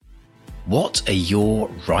What are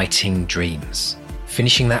your writing dreams?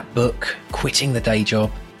 Finishing that book, quitting the day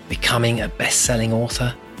job, becoming a best-selling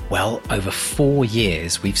author? Well, over 4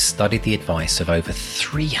 years, we've studied the advice of over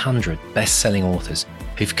 300 best-selling authors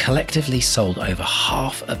who've collectively sold over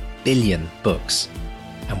 500 million books.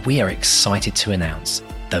 And we are excited to announce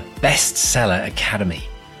the Bestseller Academy.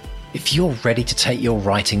 If you're ready to take your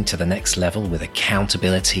writing to the next level with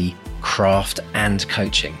accountability, craft, and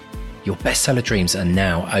coaching, your bestseller dreams are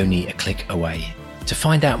now only a click away. To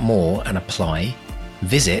find out more and apply,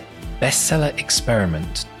 visit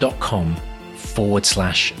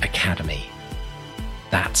bestsellerexperiment.com/academy.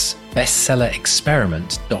 That's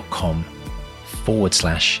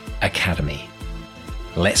bestsellerexperiment.com/academy.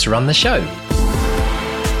 Let's run the show.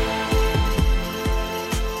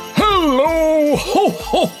 Hello, ho,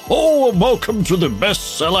 ho, ho, and welcome to the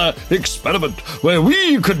Bestseller Experiment, where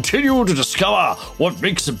we continue to discover what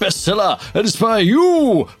makes a bestseller and inspire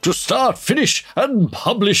you to start, finish, and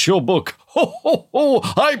publish your book. Ho, ho, ho,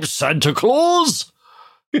 I'm Santa Claus.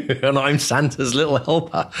 And I'm Santa's little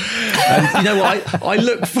helper. And you know what?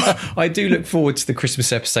 I do look forward to the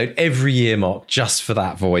Christmas episode every year, Mark, just for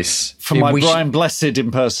that voice. For my Brian Blessed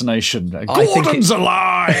impersonation. Gordon's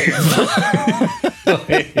alive!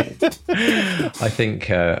 I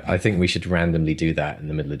think we should randomly do that in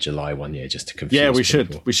the middle of July one year just to confuse people. Yeah, we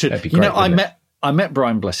should. We should. That'd be great, I met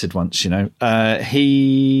Brian Blessed once, was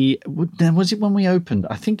it when we opened?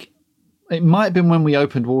 I think it might have been when we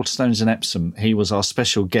opened Waterstones in Epsom. He was our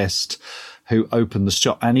special guest who opened the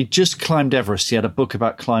shop, and he just climbed Everest. He had a book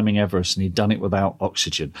about climbing Everest, and he'd done it without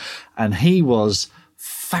oxygen. And he was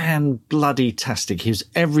fan-bloody-tastic. He was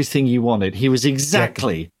everything you wanted. He was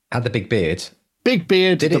exactly... Had the big beard. Big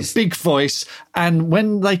beard, big voice. And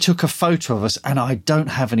when they took a photo of us, and I don't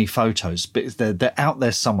have any photos, but they're out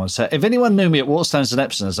there somewhere. So if anyone knew me at Waterstones and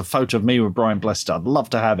Epsom as a photo of me with Brian Blessed, I'd love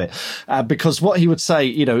to have it. Because what he would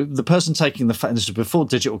say, the person taking the photo, this was before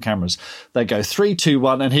digital cameras, they go 3, 2,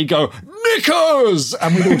 1, and he'd go, Knickers!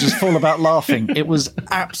 And we'd all just fall about laughing. It was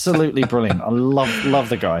absolutely brilliant. I love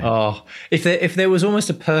the guy. Oh, if there was almost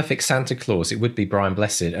a perfect Santa Claus, it would be Brian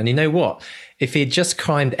Blessed. And you know what? If he had just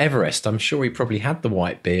climbed Everest, I'm sure he probably had the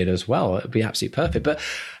white beard as well. It would be absolutely perfect. But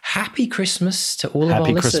happy Christmas to all of our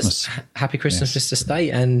listeners. Happy Christmas, yes. Mr.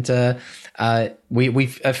 Stay. And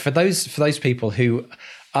we've for those people who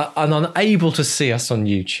are unable to see us on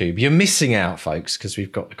YouTube, you're missing out, folks, because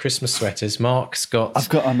we've got the Christmas sweaters. Mark's got... I've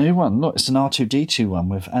got a new one. Look, it's an R2-D2 one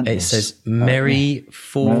with antlers. It says, Merry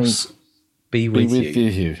Force be with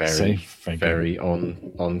you. Very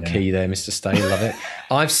on key there, Mr. Stay. Love it.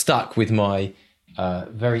 I've stuck with my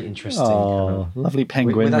very interesting... lovely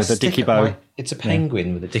penguin with a dicky bow. It's a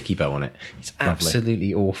penguin with a dicky bow on it. It's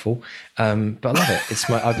absolutely awful. But I love it. It's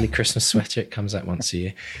my ugly Christmas sweater. It comes out once a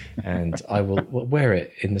year. And I will wear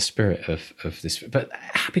it in the spirit of this. But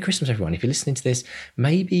happy Christmas, everyone. If you're listening to this,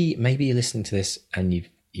 maybe you're listening to this and you've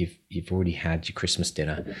already had your Christmas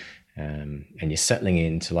dinner. And you're settling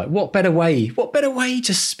into what better way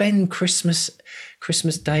to spend Christmas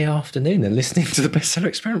Day afternoon than listening to the Bestseller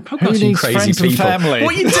Experiment podcast? Who needs crazy friends people. And family?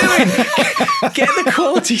 What are you doing? Get the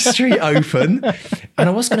Quality Street open. And I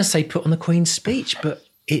was going to say put on the Queen's speech, but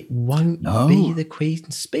it won't be the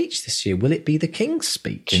Queen's speech this year. Will it be the King's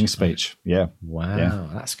speech? King's speech, yeah. Wow, yeah.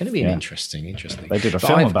 That's going to be interesting. They did a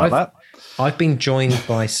film about that. I've been joined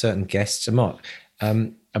by certain guests. And Mark,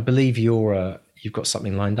 I believe you've got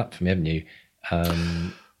something lined up for me, haven't you?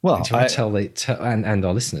 Well, do you want to tell and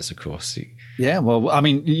our listeners, of course. Yeah, well, I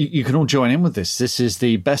mean, you can all join in with this. This is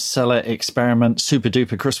the Bestseller Experiment Super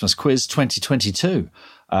Duper Christmas Quiz 2022.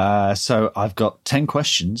 So I've got 10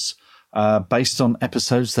 questions based on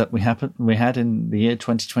episodes that we had in the year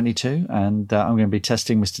 2022, and I'm going to be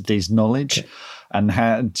testing Mr. D's knowledge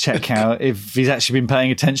and check if he's actually been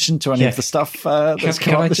paying attention to any of the stuff that's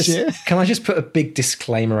come up this year. Can I just put a big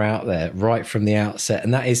disclaimer out there right from the outset,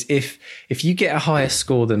 and that is if you get a higher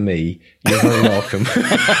score than me, you're very welcome,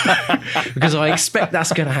 because I expect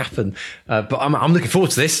that's going to happen. But I'm looking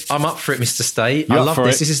forward to this. I'm up for it, Mr. Stay. I love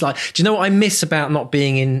this. This is do you know what I miss about not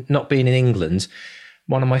being in England?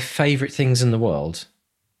 One of my favourite things in the world,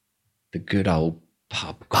 the good old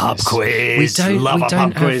pub quiz. We don't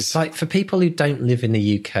have, quiz. For people who don't live in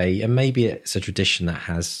the UK, and maybe it's a tradition that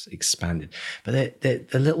has expanded, but the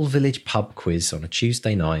little village pub quiz on a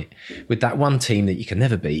Tuesday night with that one team that you can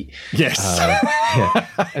never beat. Yes.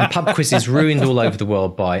 And pub quizzes ruined all over the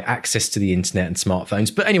world by access to the internet and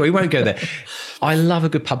smartphones. But anyway, we won't go there. I love a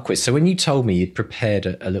good pub quiz. So when you told me you'd prepared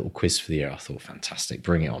a little quiz for the year, I thought, fantastic,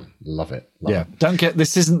 bring it on. Love it. Love it. Don't get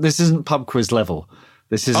this isn't pub quiz level.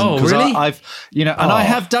 This isn't. Oh, really? I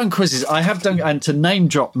have done quizzes. And to name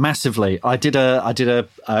drop massively, I did a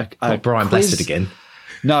Brian quiz. Blessed again.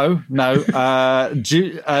 No.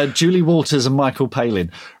 Julie Walters and Michael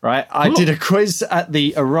Palin, right? I did a quiz at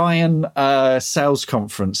the Orion sales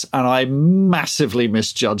conference and I massively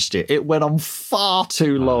misjudged it. It went on far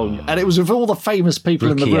too long and it was with all the famous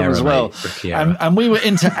people in the room as well. And we were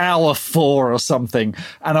into hour 4 or something.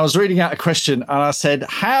 And I was reading out a question and I said,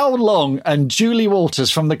 how long? And Julie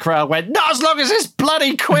Walters from the crowd went, not as long as this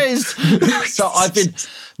bloody quiz. So I've been...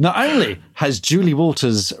 Not only has Julie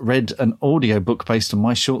Walters read an audiobook based on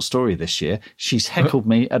my short story this year, she's heckled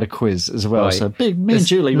me at a quiz as well. Right. So me and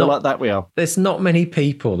Julie, we're like that we are. There's not many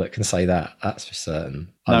people that can say that. That's for certain.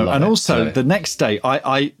 The next day,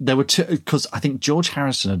 there were two, because I think George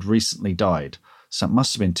Harrison had recently died. So it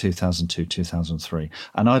must have been 2002, 2003.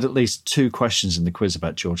 And I had at least 2 questions in the quiz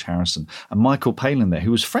about George Harrison. And Michael Palin there,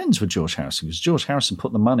 who was friends with George Harrison, because George Harrison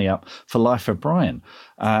put the money up for Life of Brian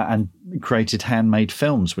and created Handmade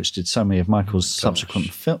Films, which did so many of Michael's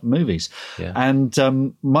subsequent movies. Yeah.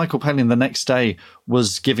 And Michael Palin the next day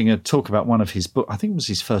was giving a talk about one of his books. I think it was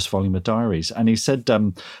his first volume of diaries. And he said,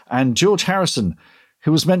 and George Harrison,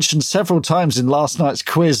 who was mentioned several times in last night's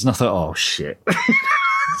quiz. And I thought, oh, shit.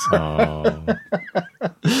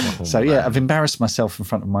 I've embarrassed myself in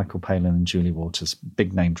front of Michael Palin and Julie Walters.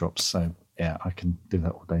 Big name drops. So yeah, I can do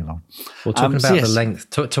that all day long. Well, talking about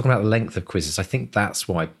the length of quizzes, I think that's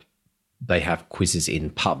why they have quizzes in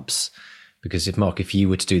pubs. Because if you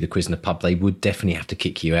were to do the quiz in a pub, they would definitely have to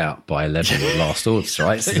kick you out by 11 at last odds,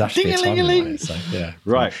 right? So there's actually a time limit. So, yeah,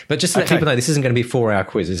 right. But just to let people know, this isn't going to be a 4-hour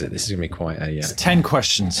quiz, is it? This is going to be quite a... It's 10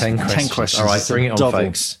 questions. 10 questions. All right, bring it on,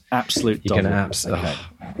 folks. Absolute You're going to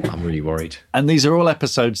I'm really worried. And these are all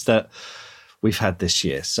episodes that we've had this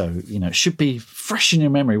year. So, it should be fresh in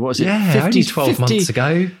your memory. What was it? Yeah, only 12 months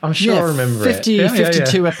ago. I'm sure I remember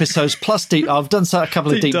 52 episodes plus deep. I've done a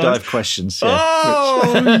couple of deep dive questions.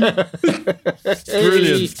 Yeah,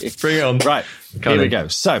 brilliant. Bring it on. Right, here we go.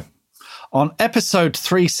 So, on episode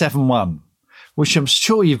 371, which I'm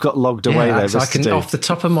sure you've got logged away there. Off the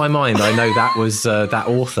top of my mind, I know that was that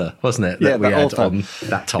author, wasn't it? That we had author. On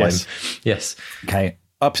that time. Yes. Okay,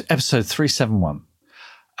 episode 371.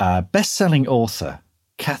 Best-selling author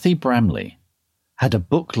Kathy Bramley had a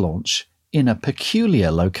book launch in a peculiar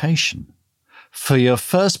location. For your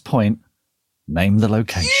first point, name the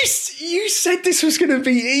location. You said this was going to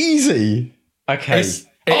be easy. Okay.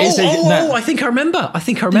 I think I remember.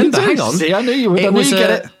 Hang on. See, I knew you would.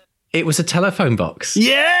 Get it. It was a telephone box.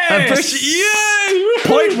 Yes!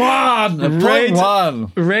 Point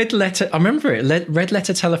one. Red letter. I remember it. Red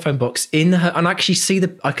letter telephone box in her, and I can see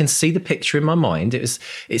the picture in my mind.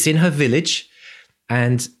 It's in her village,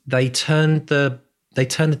 and they turned the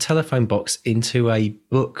telephone box into a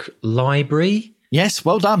book library. Yes,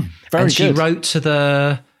 well done. Very good. She wrote to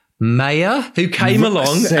the mayor who came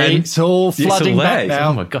along, and it's all flooding back now.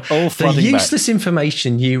 Oh my god! The useless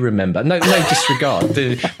information you remember. No disregard.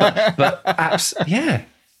 Yeah.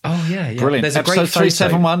 Oh yeah. Brilliant. There's a episode great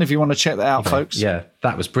 371 if you want to check that out, folks. Yeah,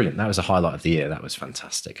 that was brilliant. That was a highlight of the year. That was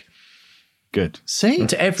fantastic. Good. See? And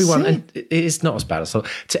to everyone, and it is not as bad as I thought.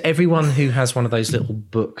 To everyone who has one of those little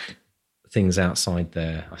book things outside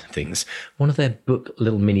one of their book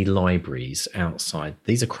little mini libraries outside.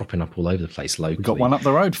 These are cropping up all over the place locally. We've got one up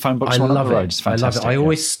the road. Phone box one up the road. It's fantastic. I love it. I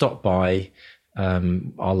always stop by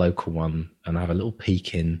our local one and I have a little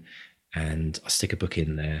peek in, and I stick a book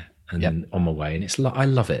in there. And then on my way, and I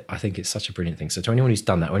love it. I think it's such a brilliant thing. So to anyone who's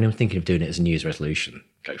done that, or anyone thinking of doing it as a New Year's resolution,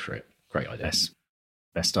 go for it. Great idea. Yes.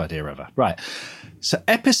 Best idea ever. Right. So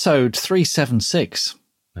episode 376,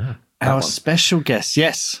 our special guest,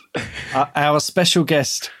 our special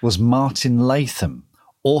guest was Martin Latham,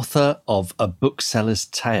 author of A Bookseller's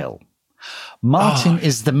Tale. Martin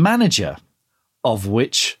is the manager of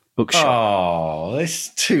which bookshop? Oh,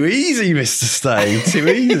 it's too easy, Mr. Stone. Too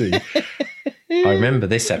easy. I remember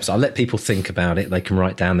this episode. I'll let people think about it. They can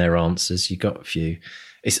write down their answers. You got a few.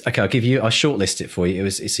 I'll shortlist it for you.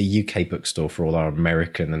 It's a UK bookstore for all our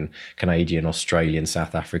American and Canadian, Australian,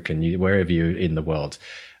 South African, wherever you're in the world.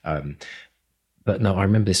 But no, I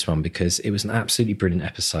remember this one because it was an absolutely brilliant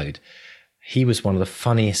episode. He was one of the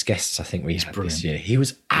funniest guests I think we had this year. He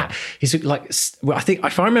was I think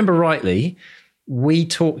if I remember rightly, we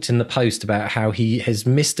talked in the post about how he has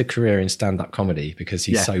missed a career in stand-up comedy because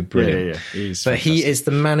he's so brilliant. But he is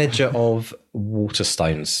the manager of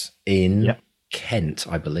Waterstones in Kent,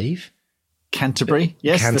 I believe. Canterbury?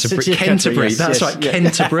 Yes, Canterbury. Yes, that's right,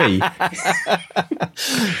 Canterbury.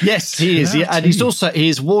 Yes, he is. Yeah, and he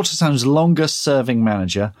is Waterstone's longest-serving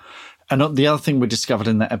manager. And the other thing we discovered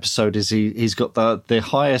in that episode is he's got the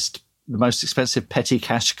highest the most expensive petty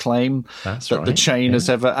cash claim that the chain has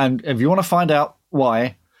ever. And if you want to find out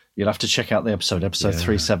why, you'll have to check out the episode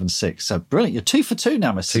 376. So brilliant. You're 2 for 2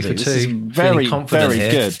 now, Mr. 2 for 2. This is very, very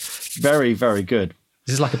good. Very, very good.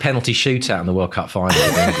 This is like a penalty shootout in the World Cup final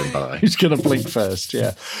in England, by the way. Who's going to blink first?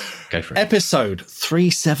 Yeah. Go for it. Episode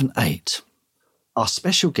 378. Our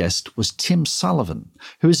special guest was Tim Sullivan,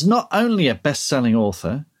 who is not only a best-selling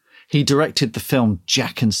author, he directed the film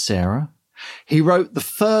Jack and Sarah, he wrote the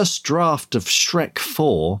first draft of Shrek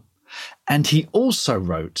 4, and he also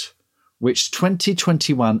wrote which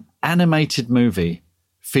 2021 animated movie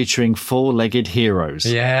featuring four-legged heroes.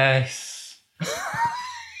 Yes.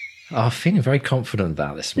 I'm feeling very confident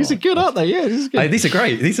about this one. These are good, aren't they? Yeah, this is good. These are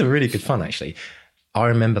great. These are really good fun, actually. I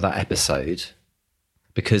remember that episode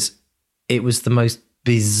because it was the most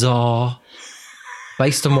bizarre,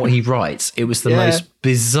 based on what he writes, it was the most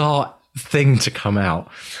bizarre thing to come out.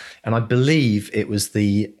 And I believe it was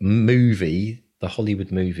the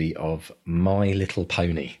Hollywood movie of My Little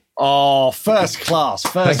Pony. Oh, first class.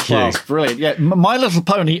 Brilliant. Yeah, My Little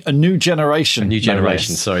Pony, A New Generation. A New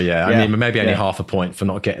Generation, sorry, yeah. I mean, maybe only half a point for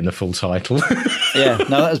not getting the full title. Yeah,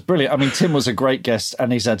 no, that was brilliant. I mean, Tim was a great guest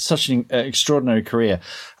and he's had such an extraordinary career.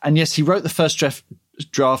 And yes, he wrote the first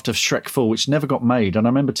draft of Shrek 4, which never got made. And I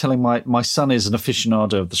remember telling my son is an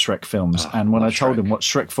aficionado of the Shrek films. And when I told him what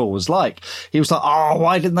Shrek 4 was like, he was like, oh,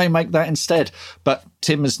 why didn't they make that instead? But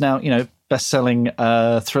Tim is now, best-selling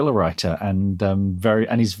thriller writer and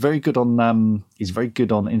he's very good on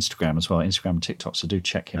Instagram as well, Instagram and TikTok. So do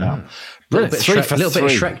check him out. A little bit of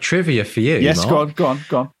Shrek trivia for you. Yes, Mark. go on.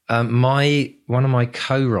 One of my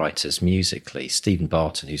co-writers musically, Stephen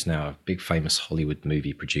Barton, who's now a big famous Hollywood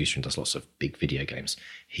movie producer and does lots of big video games.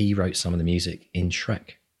 He wrote some of the music in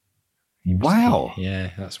Shrek. Wow.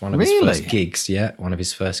 Yeah, that's one of his first gigs. Yeah, one of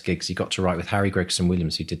his first gigs. He got to write with Harry Gregson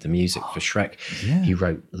Williams, who did the music for Shrek. Yeah. He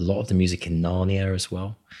wrote a lot of the music in Narnia as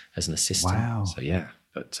well as an assistant. Wow. So yeah,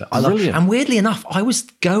 but I love it. And weirdly enough, I was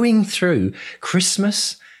going through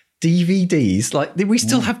Christmas DVDs. Like we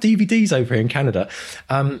still have DVDs over here in Canada,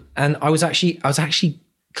 and I was actually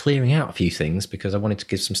clearing out a few things because I wanted to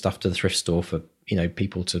give some stuff to the thrift store for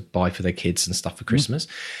people to buy for their kids and stuff for Christmas.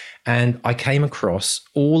 And I came across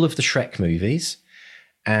all of the Shrek movies.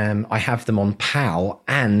 I have them on PAL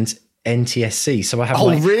and NTSC. So I have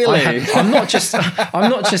I'm not just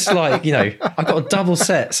like, I've got a double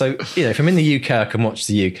set. So, if I'm in the UK, I can watch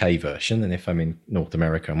the UK version. And if I'm in North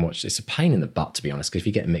America, it's a pain in the butt, to be honest, because if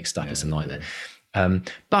you get mixed up, it's a nightmare.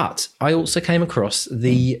 But I also came across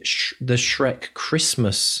the Shrek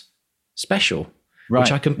Christmas special,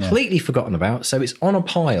 which I completely forgotten about. So it's on a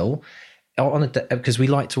pile because we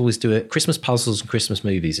like to always do Christmas puzzles and Christmas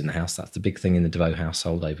movies in the house. That's the big thing in the DeVoe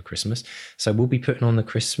household over Christmas. So we'll be putting on the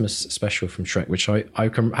Christmas special from Shrek, which I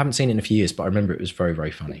haven't seen in a few years, but I remember it was very, very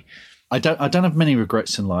funny. I don't have many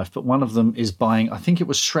regrets in life, but one of them is buying, I think it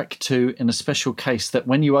was Shrek 2 in a special case that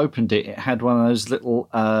when you opened it, it had one of those little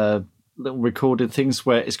recorded things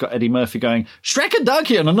where it's got Eddie Murphy going, Shrek and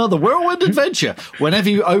Donkey on another whirlwind adventure. Whenever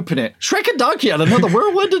you open it, Shrek and Donkey on another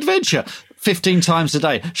whirlwind adventure. 15 times a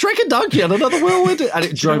day. Shrek and Donkey on another whirlwind. And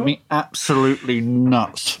it drove me absolutely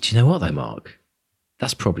nuts. Do you know what though, Mark?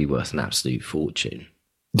 That's probably worth an absolute fortune.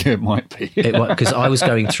 Yeah, it might be. Because I was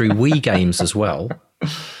going through Wii games as well.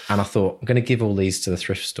 And I thought, I'm going to give all these to the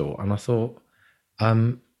thrift store. And I thought, I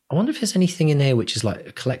wonder if there's anything in there which is like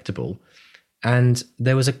a collectible. And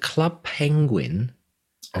there was a Club Penguin.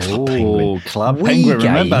 Club Penguin.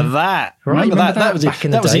 Remember that? Right? Remember that? That was back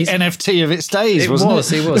in the days. The NFT of its days, wasn't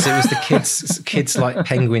it? It was the kids like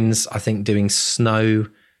penguins, I think, doing snow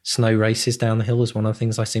races down the hill was one of the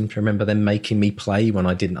things I seem to remember them making me play when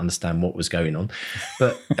I didn't understand what was going on.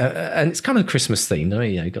 But and it's kind of Christmas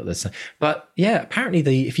themed, you got this. But yeah,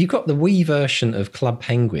 apparently if you got the Wii version of Club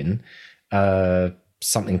Penguin,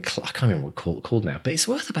 something I can't remember what it's called now, but it's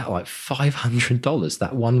worth about like $500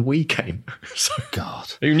 that one Wii game. So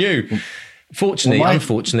God, who knew? Unfortunately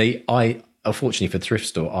for thrift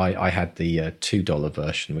store, I had the $2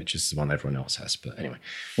 version, which is the one everyone else has. But anyway,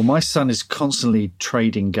 well, my son is constantly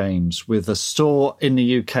trading games with a store in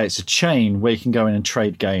the UK. It's a chain where you can go in and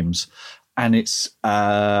trade games, and it's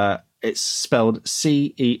spelled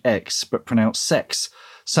CEX but pronounced sex.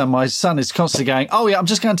 So my son is constantly going, oh, yeah, I'm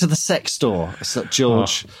just going to the sex store. It's like,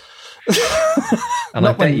 George. And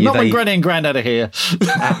not when Granny and Grandad are here.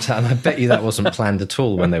 And I bet you that wasn't planned at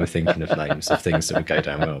all when they were thinking of names of things that would go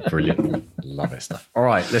down well. Brilliant. Love it stuff. All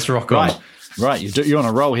right, let's rock on. Right, you're on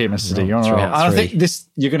a roll here, Mr. D. You're on a roll. I think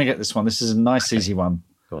you're going to get this one. This is a nice, easy one.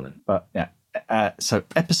 Go on then. But yeah, so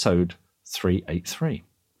episode 383.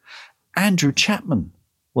 Andrew Chapman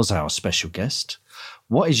was our special guest.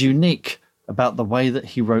 What is unique about the way that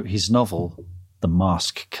he wrote his novel, The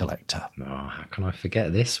Mask Collector. Oh, how can I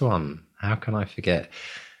forget this one? How can I forget?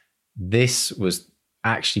 This was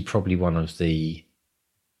actually probably one of the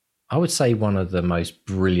most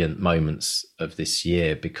brilliant moments of this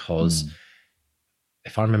year, because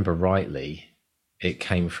if I remember rightly, it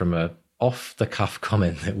came from a off-the-cuff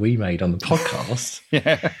comment that we made on the podcast.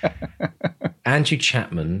 Andrew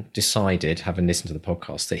Chapman decided, having listened to the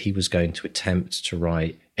podcast, that he was going to attempt to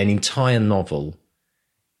write an entire novel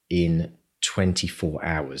in 24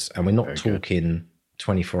 hours. And we're not talking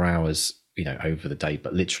 24 hours, over the day,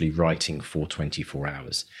 but literally writing for 24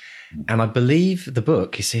 hours. And I believe the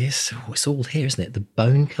book is here. It's all here, isn't it? The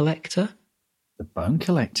Bone Collector. The Bone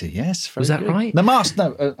Collector, yes. Was that right? The Mask,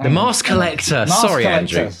 no. The Mask Collector. Sorry,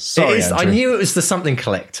 Andrew. Sorry, Andrew. I knew it was the something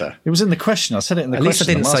collector. It was in the question. I said it in the question. At least I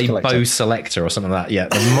didn't say Bow Selector or something like that. Yeah,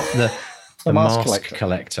 the Mask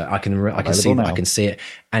Collector. I can see it.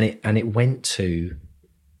 And it went to,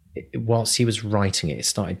 whilst he was writing it, it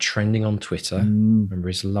started trending on Twitter. Remember,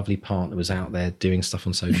 his lovely partner was out there doing stuff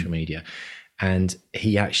on social media. And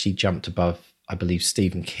he actually jumped above, I believe,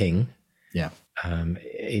 Stephen King. Yeah.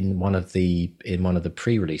 In one of the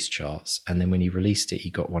pre-release charts, and then when he released it, he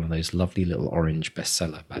got one of those lovely little orange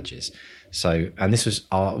bestseller badges. So, and this was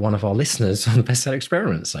one of our listeners on the bestseller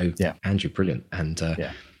experiment. So, Andrew, brilliant, and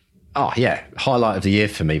highlight of the year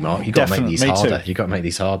for me, Mark. You got to make these harder. You got to make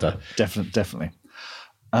these harder. Definitely.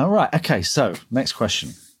 All right. Okay. So, next question.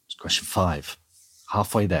 It's question 5.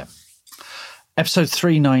 Halfway there. Episode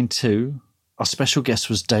 392. Our special guest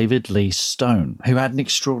was David Lee Stone, who had an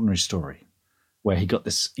extraordinary story where he got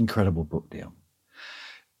this incredible book deal.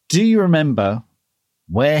 Do you remember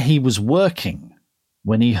where he was working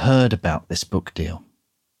when he heard about this book deal?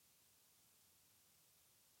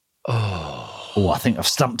 Oh, I think I've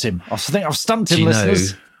stumped him.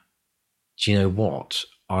 Listeners. Do you know what?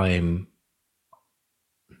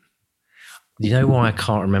 You know why I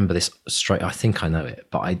can't remember this straight? I think I know it,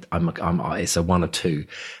 but it's a one or two,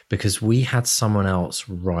 because we had someone else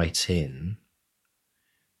write in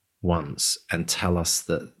once and tell us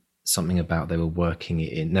that something about they were working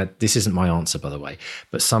it in. Now, this isn't my answer, by the way,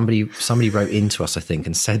 but somebody wrote into us, I think,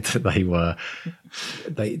 and said that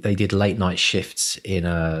they did late night shifts in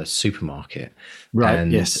a supermarket. Right.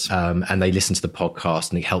 And, yes. And they listened to the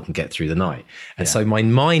podcast and it helped them get through the night. And so my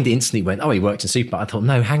mind instantly went, oh, he worked in a supermarket. I thought,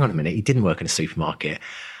 no, hang on a minute. He didn't work in a supermarket.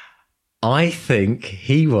 I think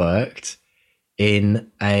he worked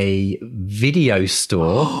in a video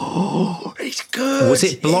store. Oh, it's good. Was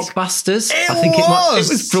it Blockbusters? I think it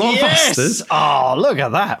was Blockbusters. Yes. Oh, look at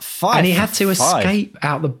that. 5 and he had to escape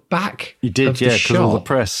out the back. He did, because of all the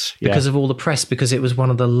press. Because of all the press, because it was one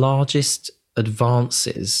of the largest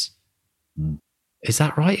advances. Is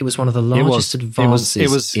that right? It was one of the largest advances. It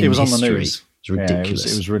was on the news. It was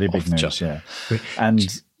ridiculous. It was really big news,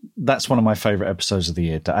 And that's one of my favourite episodes of the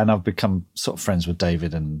year. And I've become sort of friends with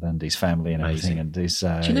David and his family and everything. And he's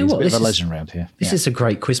a bit of a legend around here. This is a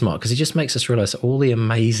great quiz, Mark, because it just makes us realise all the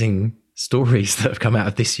amazing stories that have come out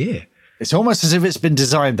of this year. It's almost as if it's been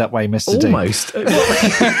designed that way, Mr. D. Almost.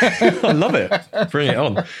 I love it. Bring it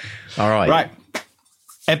on. All right. Right.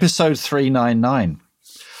 Episode 399.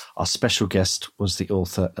 Our special guest was the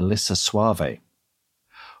author Alyssa Suave.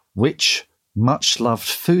 Which much-loved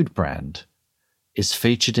food brand is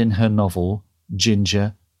featured in her novel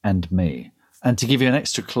Ginger and Me? And to give you an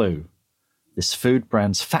extra clue, this food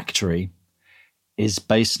brand's factory is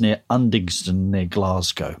based near Undingston, near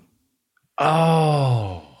Glasgow.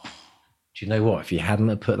 Oh, do you know what? If you hadn't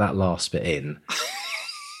have put that last bit in,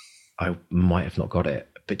 I might have not got it.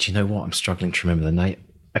 But do you know what? I'm struggling to remember the name.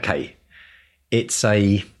 Okay,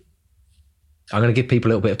 I'm going to give people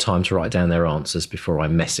a little bit of time to write down their answers before I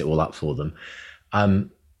mess it all up for them.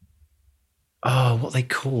 What are they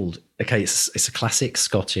called? Okay, it's a classic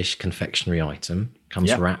Scottish confectionery item.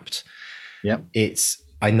 Comes wrapped. Yep.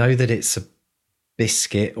 I know that it's a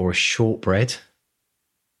biscuit or a shortbread,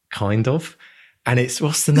 kind of. And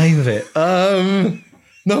what's the name of it?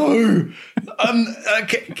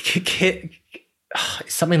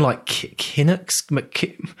 It's something like Kinnocks.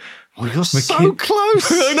 You're so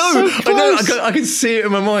close. I know. I can see it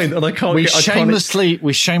in my mind, and I can't. We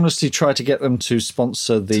shamelessly tried to get them to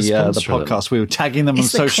sponsor the podcast. We were tagging them on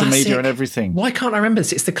social media and everything. Why can't I remember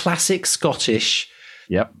this? It's the classic Scottish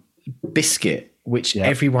biscuit, which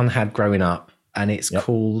everyone had growing up, and it's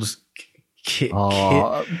called.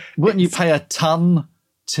 Wouldn't you pay a ton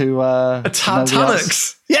to a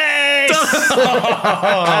Tunnocks? Yes!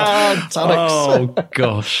 Oh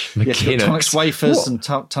gosh, Tunnocks wafers and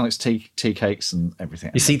Tunnocks tea cakes and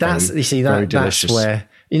everything. That's where,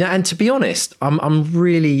 and to be honest,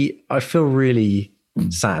 I feel really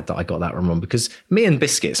sad that I got that one wrong, because me and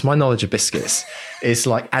biscuits, my knowledge of biscuits is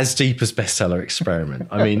like as deep as Bestseller Experiment.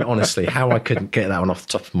 I mean, honestly, how I couldn't get that one off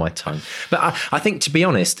the top of my tongue. But I think, to be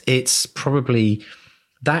honest, it's probably,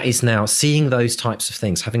 that is now, seeing those types of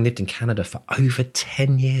things, having lived in Canada for over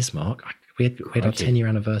 10 years, Mark, we had our 10-year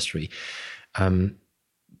anniversary,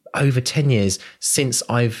 over 10 years since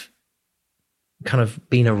I've kind of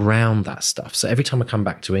been around that stuff. So every time I come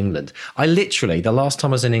back to England, I literally, the last time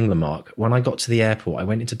I was in England, Mark, when I got to the airport, I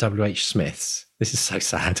went into WH Smith's. This is so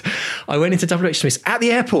sad. I went into WH Smith's at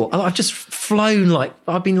the airport. I've just flown,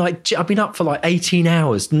 I've been up for 18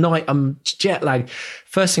 hours night. I'm jet lagged.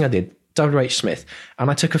 First thing I did, WH Smith, and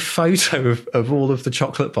I took a photo of all of the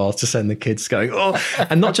chocolate bars to send the kids, going, oh,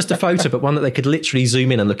 and not just a photo, but one that they could literally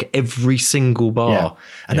zoom in and look at every single bar.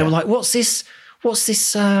 And they were like, what's this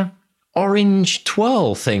orange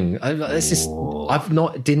twirl thing?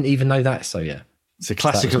 Didn't even know that. So yeah, it's a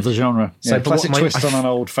classic of the genre. So classic twist on an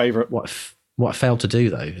old favourite. What I failed to do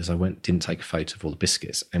though is didn't take a photo of all the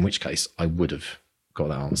biscuits, in which case I would have got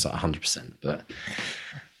that answer 100%. But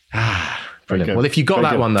brilliant. Well, if you got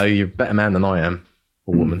that one though, you're a better man than I am,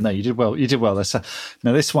 or woman. No, you did well. You did well.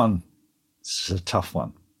 Now this one, this is a tough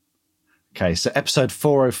one. Okay, so episode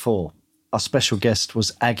 404. Our special guest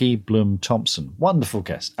was Aggie Bloom Thompson. Wonderful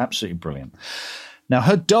guest. Absolutely brilliant. Now,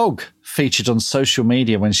 her dog featured on social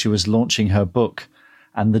media when she was launching her book,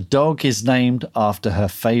 and the dog is named after her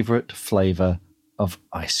favourite flavour of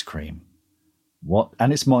ice cream.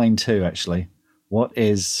 And it's mine too, actually. What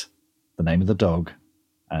is the name of the dog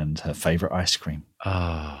and her favourite ice cream? Do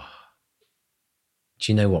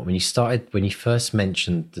you know what? When you first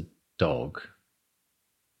mentioned the dog,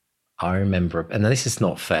 I remember, and this is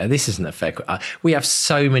not fair. This isn't a fair. We have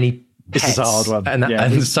so many pets. This is a hard one.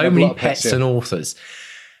 And so many pets and authors.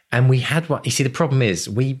 And we had one. You see, the problem is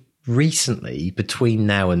we recently, between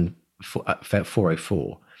now and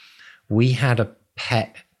 404, we had a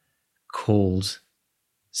pet called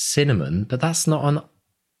Cinnamon, but that's not an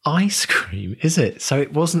ice cream, is it? So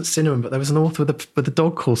it wasn't Cinnamon, but there was an author with a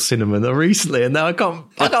dog called Cinnamon recently, and now I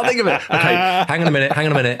can't think of it. Okay, hang on a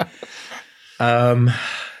minute.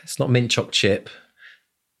 It's not mint choc chip.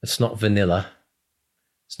 It's not vanilla.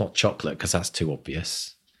 It's not chocolate, because that's too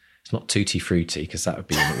obvious. It's not tutti frutti, because that would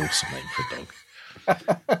be an awesome name for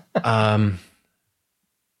a dog.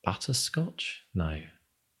 Butterscotch? No.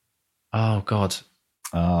 Oh, God.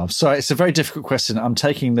 Sorry, it's a very difficult question. I'm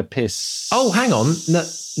taking the piss. Oh, hang on.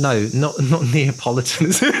 No, not Neapolitan.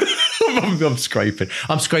 I'm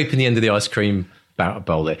scraping the end of the ice cream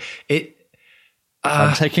bowl there.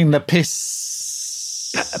 I'm taking the piss.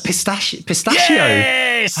 Pistachio.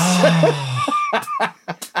 Yes! Oh,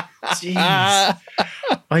 jeez.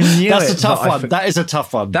 I knew That's a tough one. That is a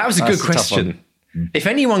tough one. That was a good question. If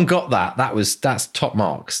anyone got that's top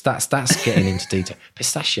marks. That's getting into detail.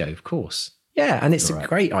 Pistachio, of course. Yeah, and it's a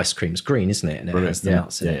great ice cream. It's green, isn't it? And it has the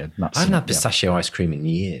nuts in it. Nuts. I haven't had pistachio ice cream in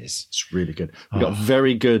years. It's really good. We've got a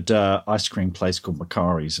very good ice cream place called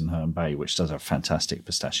Macari's in Herne Bay, which does a fantastic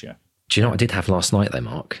pistachio. Do you know what I did have last night though,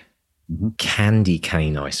 Mark? Mm-hmm. Candy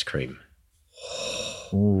cane ice cream.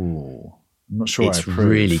 Oh, I'm not sure. It's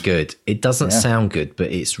really good. It doesn't sound good,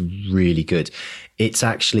 but it's really good. It's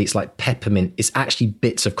like peppermint. It's actually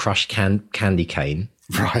bits of crushed candy cane.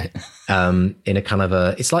 Right. In a kind of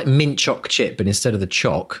it's like mint choc chip, but instead of the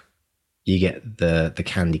choc, you get the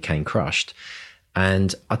candy cane crushed.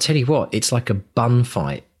 And I'll tell you what, it's like a bun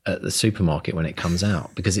fight at the supermarket when it comes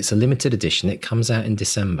out, because it's a limited edition. It comes out in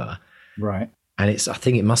December. Right. And I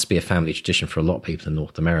think it must be a family tradition for a lot of people in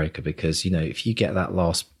North America, because, if you get that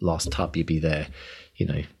last tub, you'd be there,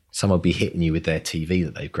 someone will be hitting you with their TV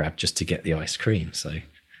that they've grabbed just to get the ice cream. So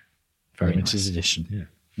very limited nice. Edition. Yeah.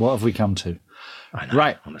 What have we come to? I know,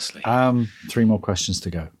 right. Honestly. 3 more questions to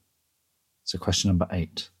go. So question number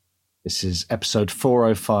 8. This is episode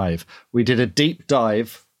 405. We did a deep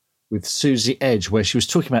dive with Susie Edge, where she was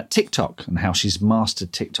talking about TikTok and how she's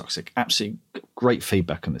mastered TikTok. So absolutely great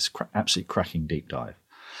feedback on this, absolutely cracking deep dive.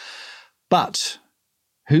 But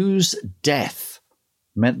whose death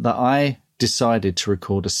meant that I decided to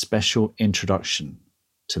record a special introduction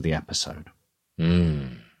to the episode?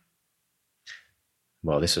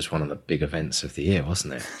 Well, this was one of the big events of the year,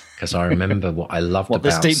 wasn't it? Because I remember what I loved about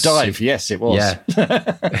this deep dive. Yes, it was.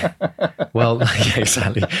 Yeah. Well, yeah,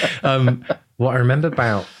 exactly. What I remember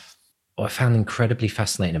about, what I found incredibly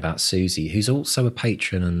fascinating about Susie, who's also a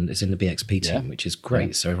patron and is in the BXP team, which is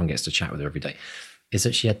great. So everyone gets to chat with her every day, is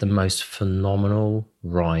that she had the most phenomenal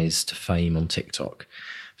rise to fame on TikTok.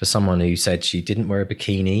 For someone who said she didn't wear a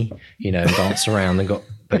bikini, and dance around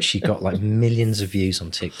but she got like millions of views on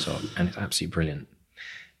TikTok, and it's absolutely brilliant.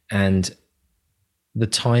 And the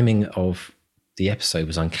timing of the episode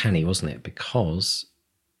was uncanny, wasn't it? Because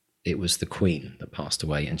it was the Queen that passed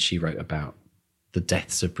away, and she wrote about the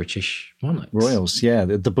deaths of British monarchs. Royals, yeah.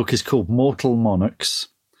 The book is called Mortal Monarchs.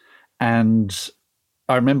 And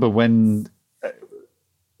I remember when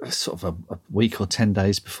sort of a week or 10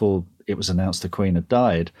 days before it was announced the Queen had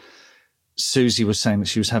died, Susie was saying that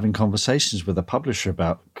she was having conversations with a publisher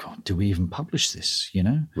about, God, do we even publish this, you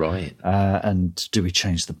know? Right. And do we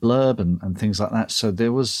change the blurb and things like that? So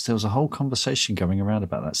there was a whole conversation going around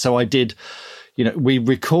about that. So I did, you know, we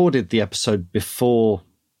recorded the episode before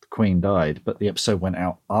the Queen died, but the episode went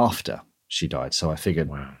out after she died. So I figured,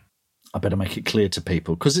 wow, I better make it clear to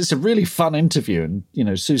people, because it's a really fun interview, and, you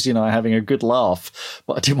know, Susie and I are having a good laugh,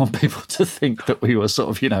 but I didn't want people to think that we were sort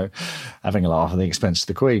of, you know, having a laugh at the expense of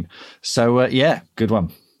the Queen. So, yeah, good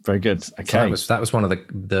one. Very good. Okay. So that was one of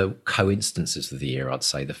the coincidences of the year, I'd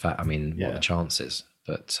say. The fact, I mean, what are the chances?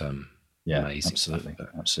 But yeah, amazing absolutely. Stuff,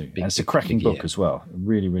 Absolutely. And it's a cracking book as well. A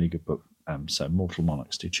really, really good book. So Mortal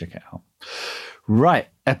Monarchs, do check it out. Right.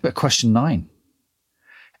 Question 9.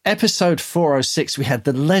 Episode 406, we had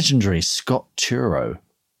the legendary Scott Turow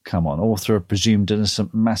come on, author of Presumed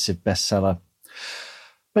Innocent, massive bestseller.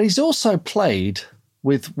 But he's also played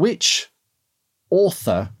with which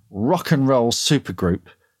author rock and roll supergroup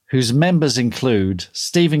whose members include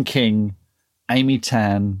Stephen King, Amy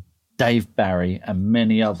Tan, Dave Barry, and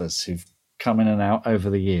many others who've come in and out over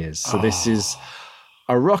the years. So this is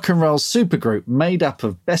a rock and roll supergroup made up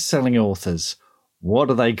of best-selling authors.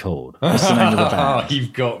 What are they called? What's the name of the band? Oh,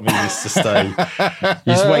 you've got me, Mr. Stone.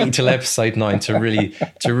 You just wait until episode 9 to really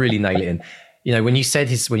nail it in. You know, when you said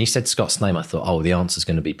Scott's name, I thought, oh, the answer's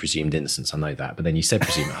going to be Presumed Innocence. I know that. But then you said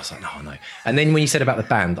Presumed, I was like, no. And then when you said about the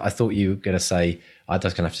band, I thought you were going to say, I was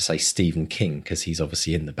going to have to say Stephen King, because he's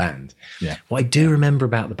obviously in the band. Yeah. What I do remember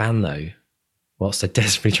about the band, though, whilst I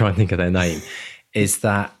desperately try and think of their name, is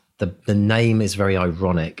that the name is very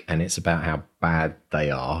ironic, and it's about how bad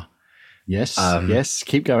they are. Yes, yes.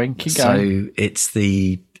 Keep going. So it's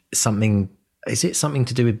something. Is it something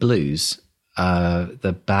to do with blues? What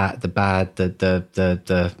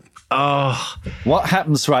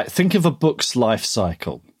happens, right? Think of a book's life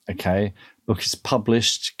cycle. Okay, book is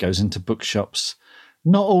published, goes into bookshops.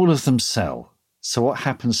 Not all of them sell. So what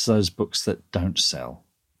happens to those books that don't sell?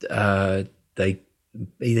 They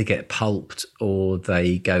either get pulped, or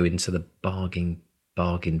they go into the bargain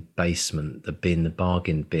basement, the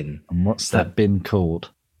bargain bin. And what's that bin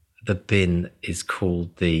called? The bin is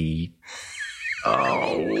called the...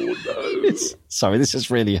 Oh, no. Sorry, this is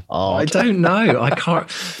really hard. I don't know. I can't...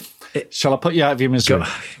 Shall I put you out of your misery?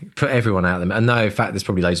 Put everyone out of them. And no, in fact, there's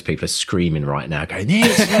probably loads of people are screaming right now going,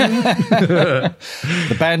 yes. The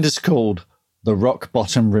band is called The Rock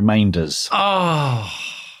Bottom Remainders. Oh,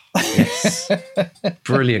 yes.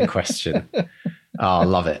 Brilliant question. Oh,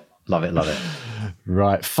 love it. Love it.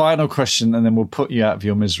 Right, final question, and then we'll put you out of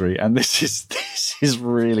your misery. And this is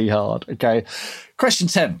really hard. Okay, question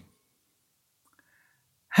 10.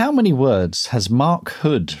 How many words has Mark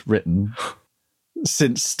Hood written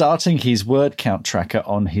since starting his word count tracker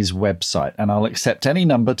on his website? And I'll accept any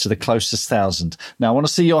number to the closest 1,000. Now, I want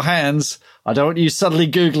to see your hands. I don't want you suddenly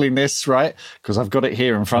Googling this, right? Because I've got it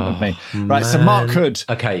here in front of me. Right, so Mark Hood,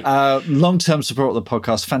 okay, long-term support of the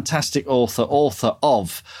podcast, fantastic author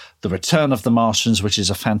of The Return of the Martians, which is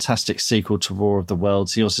a fantastic sequel to War of the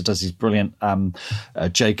Worlds. He also does his brilliant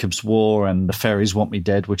Jacob's War and The Fairies Want Me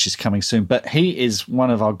Dead, which is coming soon. But he is one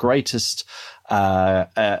of our greatest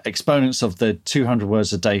exponents of the 200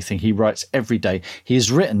 words a day thing. He writes every day. He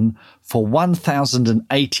has written for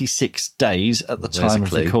 1,086 days at the time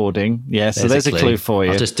of recording. Yeah, so there's a clue for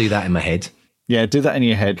you. I'll just do that in my head. Yeah, do that in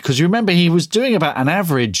your head. Because you remember he was doing about an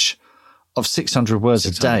average of 600 words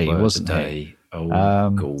a day, wasn't he?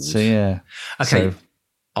 Oh, so yeah. Okay. So,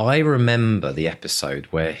 I remember the episode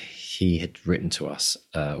where he had written to us,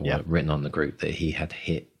 written on the group, that he had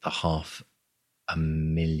hit the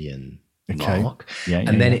 500,000 mark.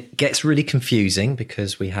 And then it gets really confusing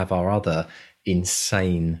because we have our other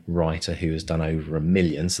insane writer who has done over 1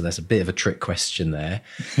 million. So there's a bit of a trick question there.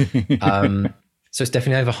 So it's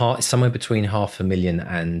definitely it's somewhere between 500,000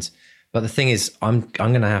 and... But the thing is, I'm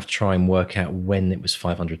going to have to try and work out when it was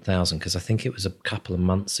 500,000, because I think it was a couple of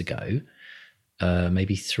months ago,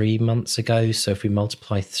 maybe 3 months ago. So if we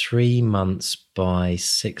multiply 3 months by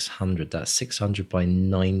 600, that's 600 by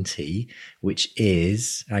 90, which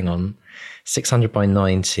is, 600 by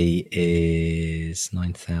 90 is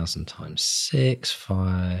 9,000 times 6,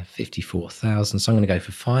 54,000. So I'm going to go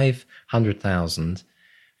for 500,000,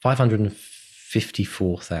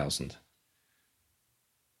 554,000.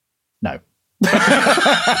 No.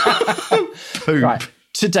 Right.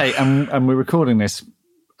 Today, and we're recording this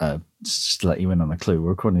just to let you in on a clue, we're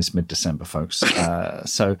recording this mid-December, folks.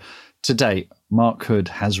 So to date, Mark Hood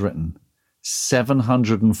has written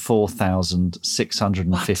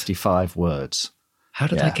 704,655 words. How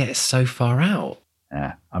did I get it so far out?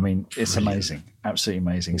 Yeah, I mean, it's amazing. Absolutely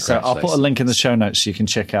amazing. So I'll put a link in the show notes so you can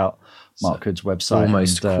check out Mark Hood's website.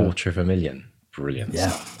 Almost 250,000. Brilliant.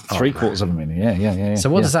 Yeah, 750,000. Yeah. So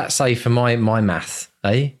what does that say for my math,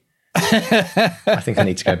 eh? I think I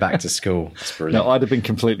need to go back to school. That's brilliant. No, I'd have been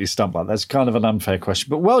completely stumped by that. That's kind of an unfair question.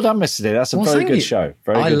 But well done, Mr. D. That's a very good show.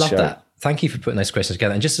 I love that. Thank you for putting those questions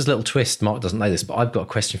together. And just as a little twist, Mark doesn't know this, but I've got a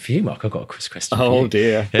question for you, Mark. I've got a quiz question for you. Oh,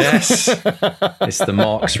 dear. Yes. It's the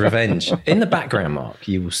Mark's Revenge. In the background, Mark,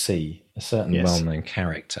 you will see a certain well-known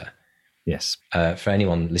character. Yes. For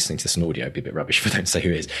anyone listening to this on audio, it'd be a bit rubbish if I don't say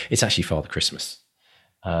who it is. It's actually Father Christmas.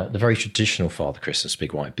 The very traditional Father Christmas,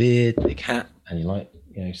 big white beard, big hat, and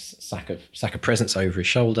sack of presents over his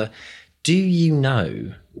shoulder. Do you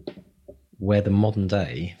know where the modern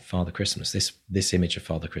day Father Christmas, this image of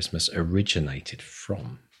Father Christmas, originated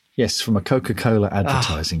from? Yes, from a Coca-Cola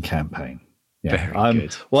advertising campaign. Yeah, very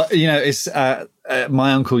good. Well, it's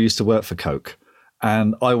my uncle used to work for Coke,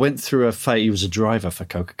 and I went through a phase. He was a driver for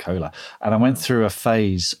Coca-Cola, and I went through a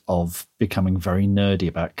phase of becoming very nerdy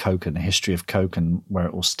about Coke and the history of Coke and where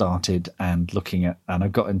it all started, and I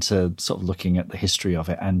got into sort of looking at the history of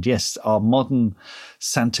it. And yes, our modern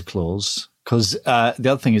Santa Claus. Because the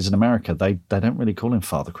other thing is, in America, they don't really call him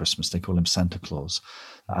Father Christmas; they call him Santa Claus.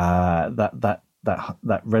 That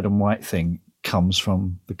red and white thing comes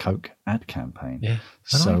from the Coke ad campaign. Yeah.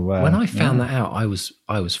 When I found that out, I was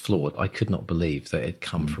floored. I could not believe that it had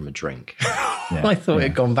come from a drink. I thought it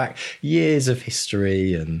had gone back years of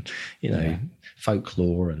history and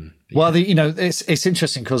folklore and. Well, it's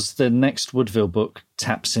interesting because the next Woodville book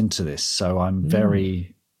taps into this, so I'm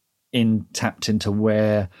very tapped into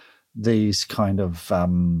where these kind of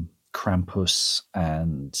Krampus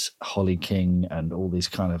and Holly King and all these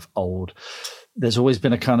kind of old. There's always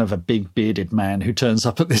been a kind of a big bearded man who turns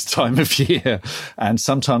up at this time of year, and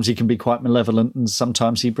sometimes he can be quite malevolent, and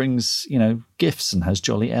sometimes he brings gifts and has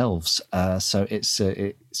jolly elves. So it's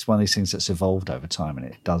one of these things that's evolved over time, and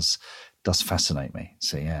it does fascinate me.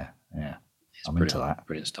 So yeah, I'm into that.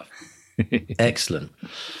 Brilliant stuff. Excellent.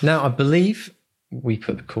 Now I believe we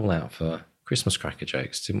put the call out for Christmas cracker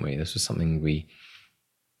jokes, didn't we? This was something we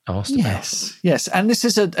asked about. Yes. And this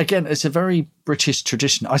is it's a very British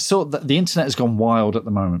tradition. I saw that the internet has gone wild at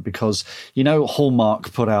the moment because,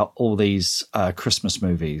 Hallmark put out all these Christmas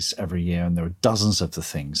movies every year, and there are dozens of the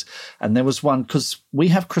things. And there was one, because we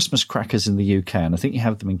have Christmas crackers in the UK, and I think you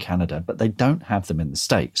have them in Canada, but they don't have them in the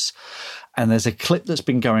States. And there's a clip that's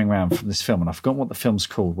been going around from this film, and I've forgotten what the film's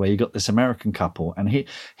called, where you got this American couple, and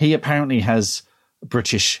he apparently has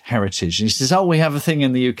British heritage. And he says, we have a thing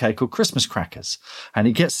in the UK called Christmas crackers. And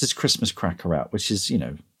he gets this Christmas cracker out, which is,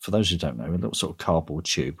 for those who don't know, a little sort of cardboard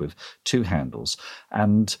tube with two handles.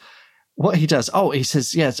 And what he does, he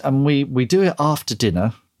says, yes, and we do it after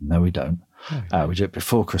dinner. No, we don't. We do it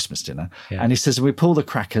before Christmas dinner. Yeah. And he says, we pull the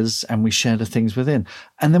crackers and we share the things within.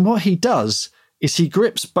 And then what he does is he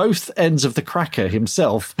grips both ends of the cracker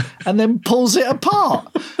himself and then pulls it apart.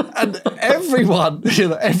 And everyone,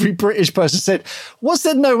 every British person said, was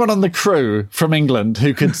there no one on the crew from England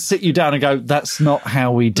who could sit you down and go, that's not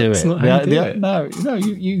how we do it? No,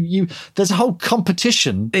 you there's a whole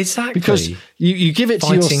competition. Exactly. Because you give it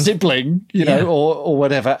to your sibling, or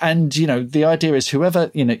whatever. And, the idea is whoever,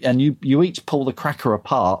 and you each pull the cracker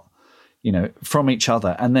apart, from each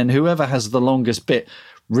other. And then whoever has the longest bit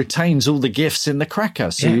retains all the gifts in the cracker.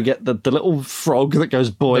 So you get the little frog that goes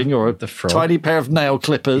boing, or a tiny pair of nail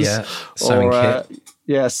clippers, sewing kit.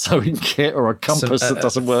 Sewing kit, or a compass that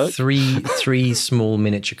doesn't work. Three small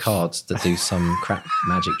miniature cards that do some crap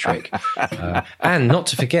magic trick. And not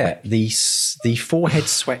to forget the forehead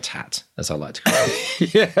sweat hat, as I like to call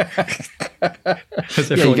it.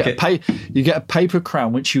 You get a paper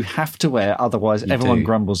crown, which you have to wear, otherwise everyone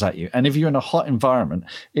grumbles at you. And if you're in a hot environment,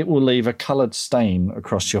 it will leave a coloured stain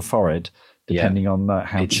across your forehead, depending on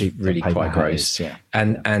how cheap really the paper quite hat gross. is. Yeah.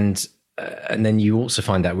 And then you also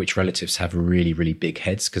find out which relatives have really, really big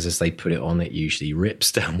heads, because as they put it on, it usually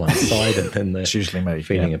rips down one side, and then they're usually me,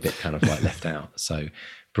 feeling a bit kind of like left out. So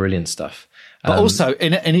brilliant stuff. But also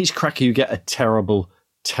in each cracker, you get a terrible,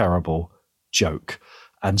 terrible joke.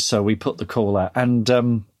 And so we put the call out, and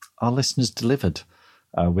our listeners delivered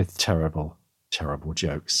with terrible, terrible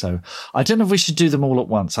jokes. So I don't know if we should do them all at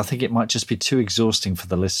once. I think it might just be too exhausting for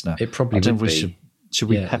the listener. It probably would be. Should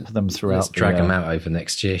we pepper them throughout? Let's drag them out over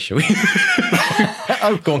next year, shall we?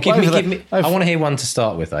 Go on, give me. I want to hear one to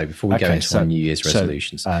start with, though, before we go into our New Year's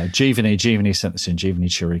resolutions. Jeevany sent this in, Jeevany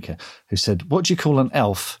Chirika, who said, what do you call an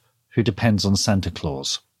elf who depends on Santa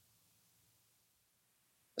Claus?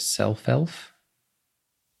 Self-elf?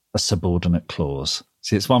 A subordinate clause.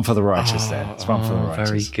 See, it's one for the writers there. It's one for the writers.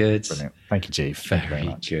 Very good. Brilliant. Thank you, Jeeve.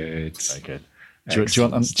 Very good. Very good. Do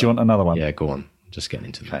you want another one? Yeah, go on. Just getting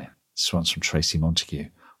into that. Okay. This one's from Tracy Montague.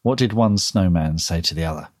 What did one snowman say to the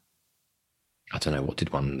other? I don't know. What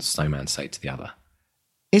did one snowman say to the other?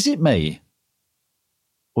 Is it me?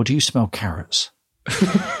 Or do you smell carrots?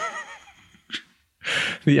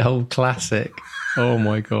 The old classic. Oh,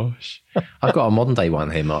 my gosh. I've got a modern day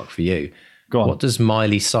one here, Mark, for you. Go on. What does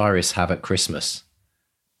Miley Cyrus have at Christmas?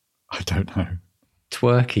 I don't know.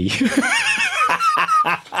 Twerky.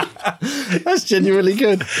 That's genuinely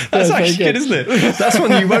good. That's actually good, isn't it? That's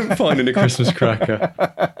one you won't find in a Christmas cracker.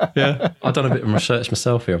 Yeah. I've done a bit of research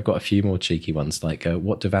myself here. I've got a few more cheeky ones, like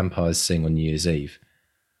what do vampires sing on New Year's Eve?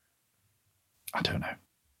 I don't know.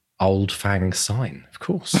 Old Fang Sign, of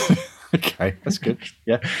course. Okay, that's good.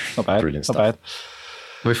 Yeah, not bad. Brilliant not stuff. Bad.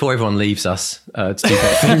 Before everyone leaves us to do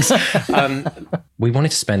better things, we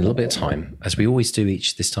wanted to spend a little bit of time, as we always do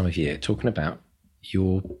this time of year, talking about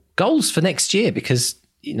your goals for next year, because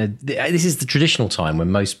this is the traditional time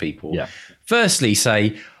when most people firstly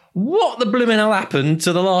say, what the blooming hell happened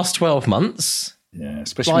to the last 12 months? Yeah,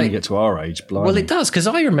 especially when you get to our age. Blimey. Well, it does, because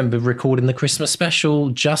I remember recording the Christmas special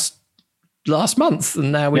just last month,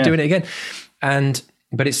 and now we're doing it again.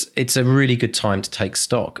 But it's a really good time to take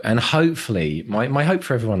stock. And hopefully, my hope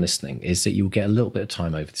for everyone listening is that you'll get a little bit of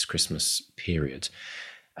time over this Christmas period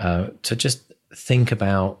to just think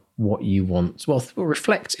about what you want. Well,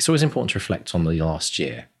 reflect. It's always important to reflect on the last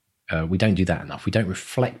year. We don't do that enough. We don't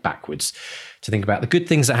reflect backwards to think about the good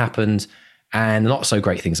things that happened and the not so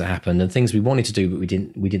great things that happened and things we wanted to do, but we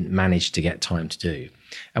didn't manage to get time to do.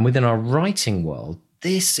 And within our writing world,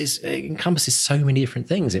 it encompasses so many different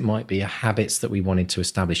things. It might be habits that we wanted to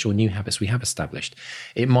establish or new habits we have established.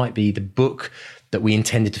 It might be the book that we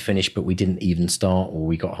intended to finish, but we didn't even start, or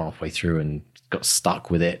we got halfway through and got stuck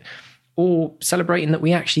with it, or celebrating that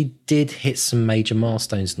we actually did hit some major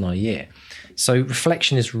milestones in our year. So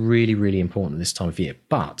reflection is really, really important this time of year.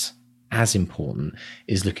 But as important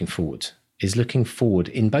is looking forward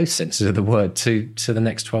in both senses of the word to the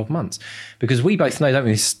next 12 months. Because we both know, don't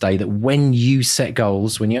we, this day, that when you set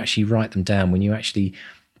goals, when you actually write them down, when you actually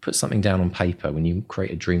put something down on paper, when you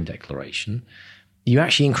create a dream declaration, you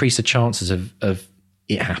actually increase the chances of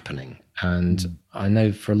it happening. And I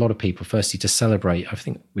know for a lot of people, firstly, to celebrate, I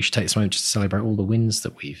think we should take this moment just to celebrate all the wins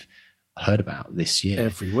that we've heard about this year.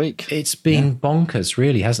 Every week. It's been bonkers,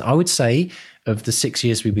 really, hasn't it? I would say of the 6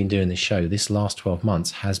 years we've been doing this show, this last 12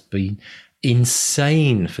 months has been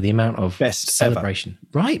insane for the amount of best celebration.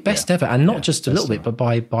 Ever. Right, best ever. And not just a little bit, but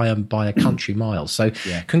by a country mile. So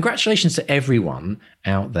congratulations to everyone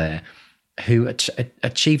out there who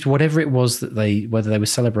achieved whatever it was that whether they were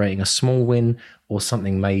celebrating a small win or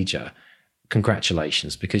something major.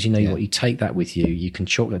 Congratulations, because you take that with you, you can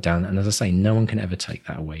chalk that down. And as I say, no one can ever take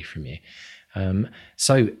that away from you.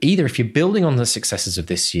 So either if you're building on the successes of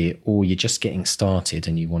this year or you're just getting started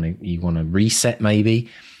and you want to reset, maybe,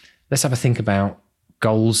 let's have a think about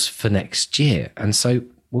goals for next year. And so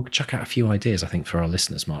we'll chuck out a few ideas, I think, for our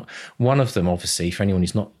listeners, Mark. One of them, obviously, for anyone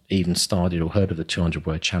who's not even started or heard of the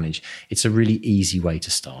 200-word challenge, it's a really easy way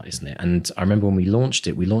to start, isn't it? And I remember when we launched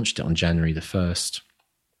it on January the 1st,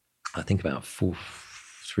 I think about 4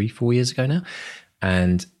 years ago now.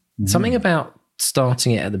 And something about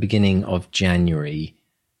starting it at the beginning of January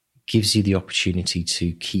gives you the opportunity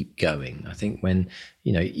to keep going. I think when,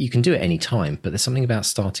 you can do it any time, but there's something about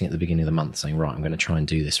starting at the beginning of the month saying, right, I'm going to try and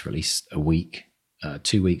do this for at least a week,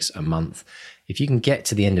 2 weeks, a month. If you can get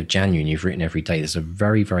to the end of January and you've written every day, there's a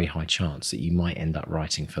very, very high chance that you might end up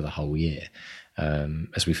writing for the whole year.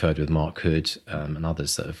 As we've heard with Mark Hood and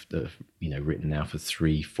others that have written now for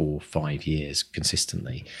 3, 4, 5 years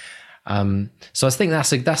consistently. So I think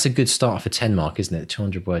that's a good start for 10, Mark, isn't it? The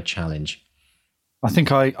 200-word challenge. I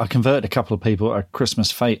think I converted a couple of people at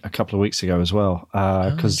Christmas Fete a couple of weeks ago as well,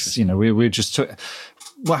 because we just took.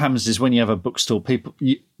 What happens is when you have a bookstore,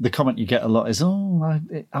 the comment you get a lot is,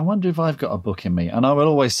 I wonder if I've got a book in me. And I will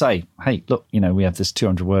always say, hey, look, we have this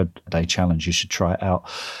 200-word a day challenge. You should try it out.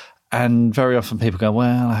 And very often people go,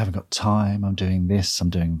 well, I haven't got time. I'm doing this, I'm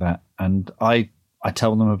doing that. And I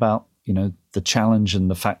tell them about, the challenge and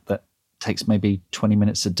the fact that it takes maybe 20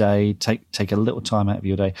 minutes a day, take a little time out of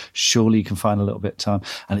your day. Surely you can find a little bit of time.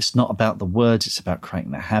 And it's not about the words, it's about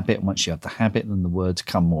creating the habit. And once you have the habit, then the words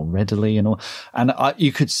come more readily and all. And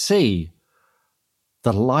you could see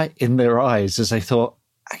the light in their eyes as they thought,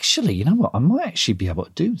 actually, you know what? I might actually be able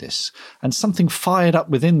to do this. And something fired up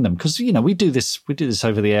within them. Because, we do this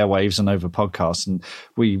over the airwaves and over podcasts. And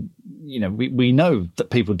we know that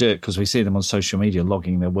people do it because we see them on social media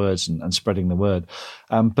logging their words and spreading the word.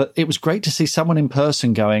 But it was great to see someone in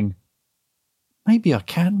person going, maybe I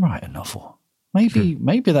can write a novel.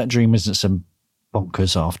 Maybe that dream isn't some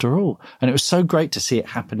bonkers after all. And it was so great to see it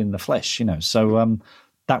happen in the flesh, So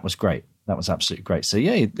that was great. That was absolutely great. So,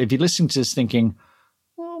 yeah, if you're listening to this thinking,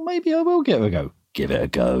 maybe I will give it a go. Give it a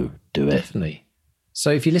go. Do it. Definitely. So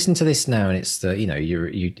if you listen to this now and it's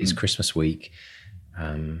it's Christmas week,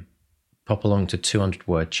 pop along to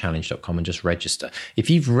 200wordchallenge.com and just register. If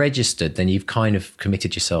you've registered, then you've kind of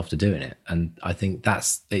committed yourself to doing it. And I think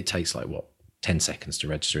it takes 10 seconds to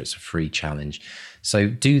register. It's a free challenge. So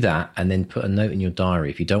do that and then put a note in your diary.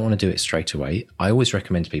 If you don't want to do it straight away, I always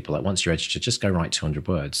recommend to people once you register, just go write 200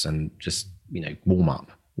 words and just, warm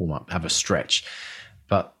up, have a stretch.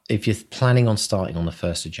 But if you're planning on starting on the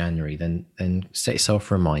 1st of January, then set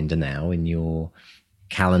yourself a reminder now in your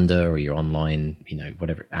calendar or your online,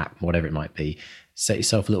 whatever app, whatever it might be. Set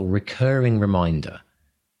yourself a little recurring reminder,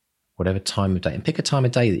 whatever time of day, and pick a time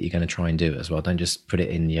of day that you're going to try and do it as well. Don't just put it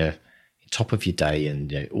in your top of your day and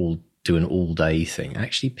do an all day thing.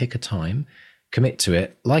 Actually pick a time, commit to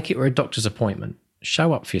it like it were a doctor's appointment.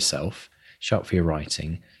 Show up for yourself, show up for your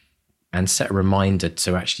writing, and set a reminder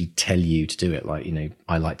to actually tell you to do it.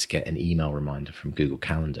 I like to get an email reminder from Google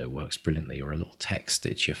Calendar, works brilliantly, or a little text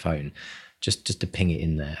to your phone, just to ping it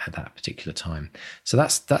in there at that particular time. So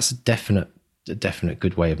that's a definite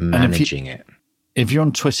good way of managing it. If you're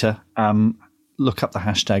on Twitter, look up the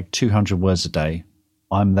hashtag 200 words a day.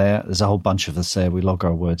 I'm there. There's a whole bunch of us there. We log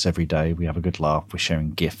our words every day. We have a good laugh. We're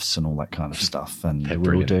sharing GIFs and all that kind of stuff. And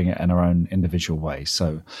we're all doing it in our own individual way.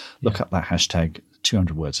 So look up that hashtag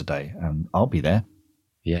 200 words a day and I'll be there.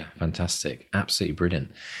 Yeah, fantastic. Absolutely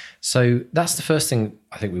brilliant. So that's the first thing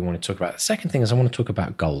I think we want to talk about. The second thing is I want to talk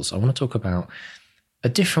about goals. I want to talk about a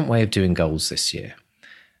different way of doing goals this year.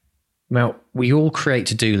 Now, we all create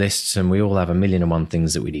to-do lists and we all have 1,000,001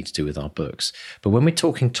 things that we need to do with our books. But when we're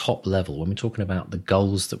talking top level, when we're talking about the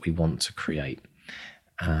goals that we want to create,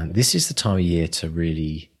 this is the time of year to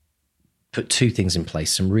really put two things in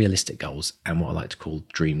place, some realistic goals and what I like to call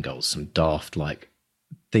dream goals, some daft,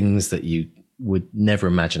 things that you would never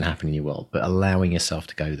imagine happening in your world, but allowing yourself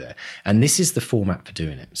to go there. And this is the format for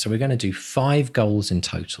doing it. So we're going to do 5 goals in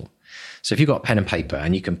total. So if you've got a pen and paper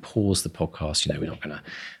and you can pause the podcast, we're not going to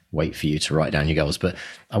wait for you to write down your goals, but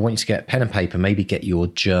I want you to get pen and paper, maybe get your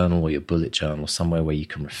journal or your bullet journal somewhere where you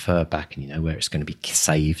can refer back and you know where it's going to be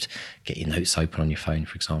saved. Get your notes open on your phone,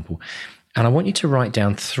 for example. And I want you to write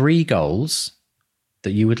down 3 goals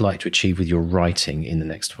that you would like to achieve with your writing in the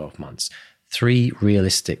next 12 months. 3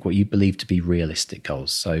 realistic, what you believe to be realistic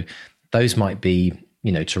goals. So those might be,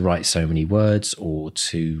 to write so many words or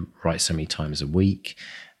to write so many times a week.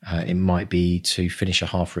 It might be to finish a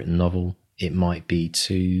half-written novel. It might be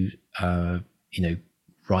to,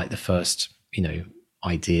 write the first,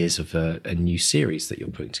 ideas of a new series that you're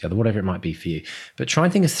putting together, whatever it might be for you. But try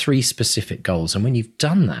and think of 3 specific goals. And when you've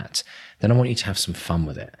done that, then I want you to have some fun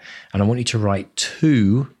with it. And I want you to write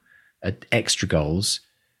 2 extra goals,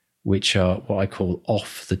 which are what I call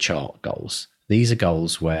off the chart goals. These are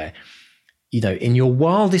goals where, in your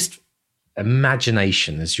wildest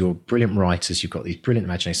imagination, as you're brilliant writers, you've got these brilliant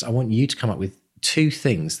imaginations. I want you to come up with 2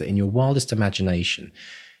 things that in your wildest imagination,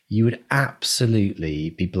 you would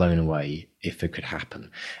absolutely be blown away if it could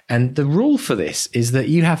happen. And the rule for this is that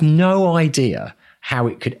you have no idea how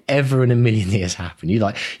it could ever in a million years happen. You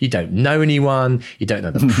don't know anyone, you don't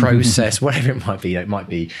know the process, whatever it might be. It might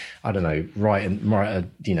be, I don't know, write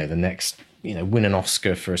the next, win an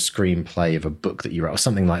Oscar for a screenplay of a book that you wrote or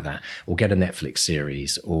something like that, or get a Netflix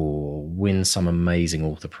series or win some amazing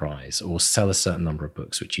author prize or sell a certain number of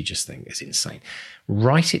books, which you just think is insane.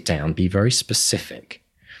 Write it down, be very specific.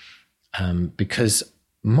 Because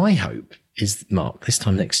my hope is, Mark, this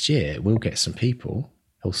time next year, we'll get some people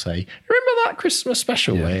who'll say, remember that Christmas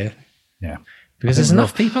special where? Yeah. Because there's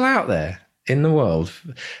enough people out there in the world.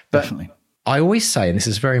 But definitely. I always say, and this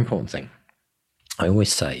is a very important thing, I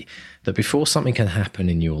always say that before something can happen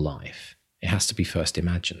in your life, it has to be first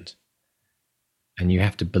imagined. And you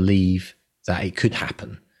have to believe that it could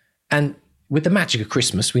happen. And with the magic of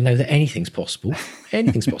Christmas, we know that anything's possible.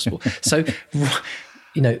 Anything's possible. So,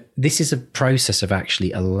 this is a process of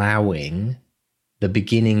actually allowing the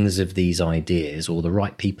beginnings of these ideas or the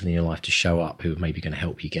right people in your life to show up who are maybe going to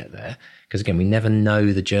help you get there. Because again, we never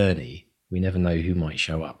know the journey. We never know who might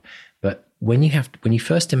show up. But when you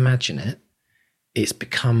first imagine it, it's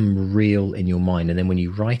become real in your mind. And then when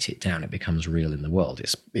you write it down, it becomes real in the world.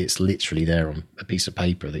 It's literally there on a piece of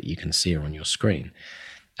paper that you can see on your screen.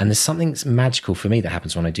 And there's something that's magical for me that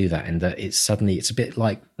happens when I do that. And that it's a bit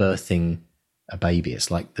like birthing a baby.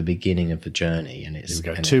 It's like the beginning of the journey. And it's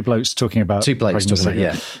two blokes talking about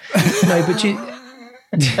yeah. No, but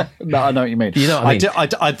no, I know what you mean. You know what I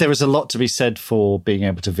mean? There is a lot to be said for being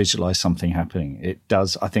able to visualize something happening. It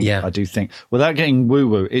does. I think. Yeah. I do think, without getting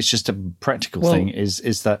woo-woo, it's just a practical thing.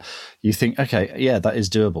 Is that you think, okay, yeah, that is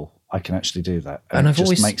doable. I can actually do that, and it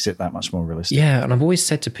just makes it that much more realistic. Yeah, and I've always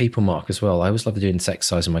said to people, Mark, as well. I always love doing this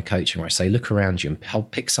exercise in my coaching, where I say, look around you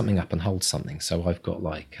and pick something up and hold something. So I've got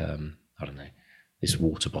like, I don't know, this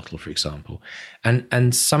water bottle, for example,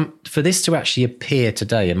 and for this to actually appear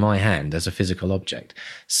today in my hand as a physical object,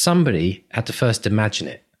 somebody had to first imagine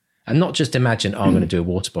it, and not just imagine, I'm going to do a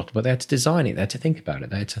water bottle, but they had to design it. They had to think about it.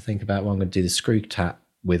 They had to think about, well, I'm going to do the screw tap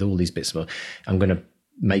with all these bits of, I'm going to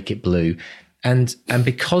make it blue, and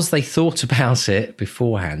because they thought about it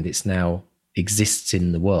beforehand, it's now exists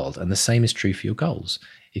in the world. And the same is true for your goals.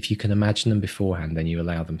 If you can imagine them beforehand, then you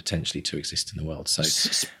allow them potentially to exist in the world. So,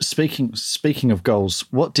 speaking of goals,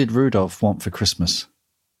 what did Rudolph want for Christmas?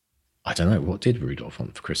 I don't know. What did Rudolph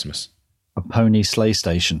want for Christmas? A pony sleigh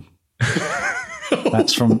station.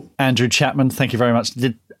 That's from Andrew Chapman. Thank you very much.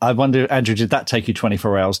 I wonder, Andrew, did that take you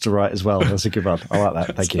 24 hours to write as well? That's a good one. I like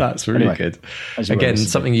that. Thank you. That's really good. Again,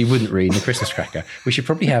 something you wouldn't read in the Christmas cracker. We should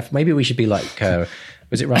probably have, maybe we should be like,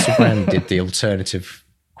 was it Russell Brand did the alternative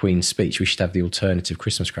Queen's speech? We should have the alternative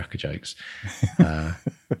Christmas cracker jokes.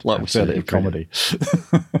 Like alternative comedy.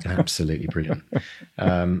 Absolutely brilliant.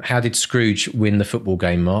 How did Scrooge win the football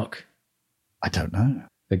game, Mark? I don't know.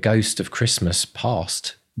 The ghost of Christmas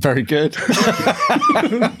passed. Very good.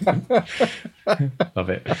 Love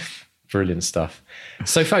it. Brilliant stuff.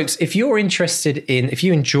 So folks, if you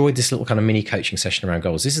enjoyed this little kind of mini coaching session around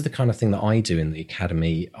goals, this is the kind of thing that I do in the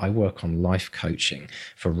Academy. I work on life coaching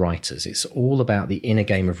for writers. It's all about the inner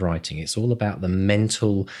game of writing. It's all about the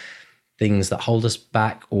mental things that hold us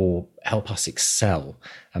back or help us excel.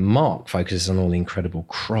 And Mark focuses on all the incredible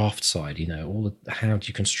craft side, how do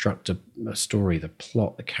you construct a story, the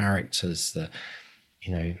plot, the characters,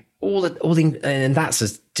 and that's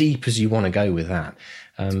as deep as you want to go with that.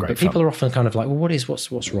 But people are often kind of like, well,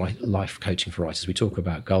 what's life coaching for writers? We talk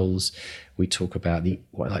about goals. We talk about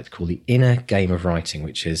what I like to call the inner game of writing,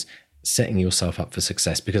 which is setting yourself up for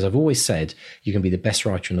success. Because I've always said you can be the best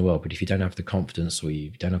writer in the world, but if you don't have the confidence or you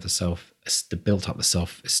don't have the built up the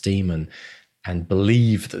self-esteem and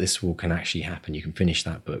believe that this can actually happen, you can finish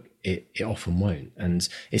that book, it often won't. And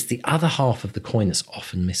it's the other half of the coin that's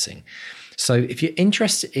often missing. So if you're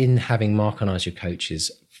interested in having Mark and I as your coaches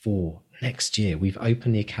for next year, we've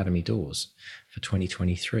opened the Academy doors for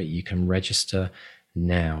 2023. You can register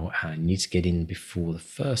now. You need to get in before the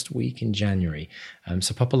first week in January.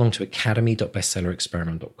 So pop along to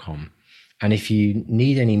academy.bestsellerexperiment.com. And if you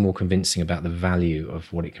need any more convincing about the value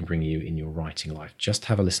of what it can bring you in your writing life, just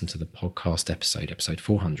have a listen to the podcast episode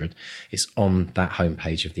 400. It's on that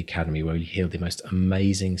homepage of the Academy, where you hear the most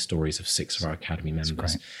amazing stories of 6 of our Academy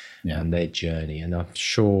members and their journey. And I'm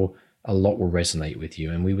sure a lot will resonate with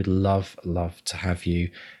you. And we would love to have you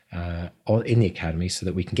in the Academy so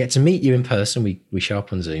that we can get to meet you in person. We show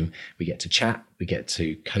up on Zoom, we get to chat, we get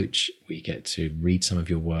to coach, we get to read some of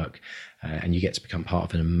your work, and you get to become part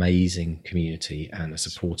of an amazing community and a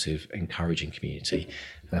supportive, encouraging community.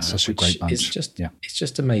 That's such a great bunch. It's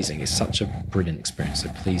just amazing. It's such a brilliant experience. So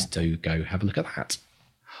please do go have a look at that.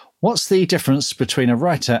 What's the difference between a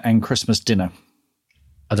writer and Christmas dinner?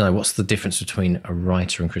 I don't know. What's the difference between a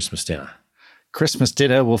writer and Christmas dinner? Christmas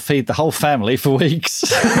dinner will feed the whole family for weeks.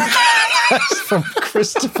 That's from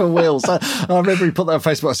Christopher Wills. I remember he put that on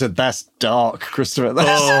Facebook. I said, that's dark, Christopher.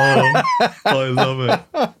 I love it.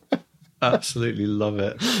 Absolutely love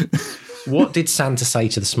it. What did Santa say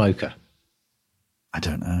to the smoker? I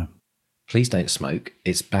don't know. Please don't smoke.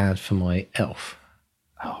 It's bad for my elf.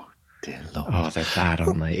 Oh, dear Lord. Oh, they're bad,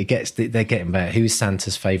 aren't they? They're getting better. Who's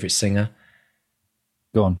Santa's favourite singer?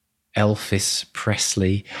 Go on. Elvis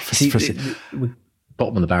Presley.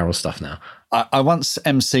 Bottom of the barrel stuff now. I once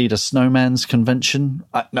emceed a snowman's convention.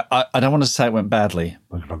 I don't want to say it went badly.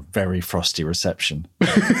 We got a very frosty reception.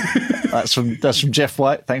 That's from Jeff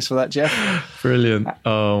White. Thanks for that, Jeff. Brilliant.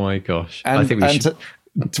 Oh my gosh. I think we should.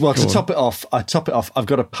 To top it off, I've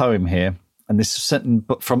got a poem here, and this is sent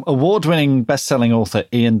from award-winning best-selling author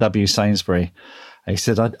Ian W. Sainsbury. He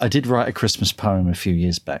said, I did write a Christmas poem a few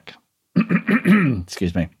years back.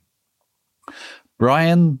 Excuse me.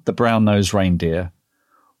 Brian, the brown-nosed reindeer,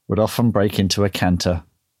 would often break into a canter.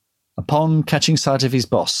 Upon catching sight of his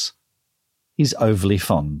boss, he's overly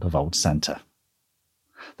fond of old Santa.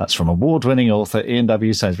 That's from award-winning author Ian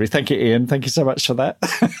W. Sainsbury. Thank you, Ian. Thank you so much for that.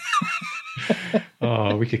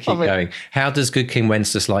 Oh, we could keep going. How does Good King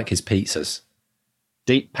Wenceslas like his pizzas?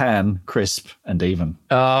 Deep pan, crisp, and even.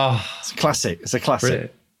 Oh, it's a classic. It's a classic.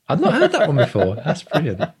 Brilliant. I've not heard that one before. That's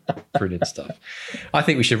brilliant. Brilliant stuff. I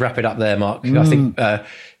think we should wrap it up there, Mark. I think,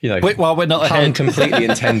 while we're not ahead. Completely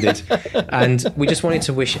intended. And we just wanted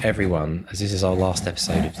to wish everyone, as this is our last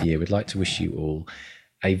episode of the year, we'd like to wish you all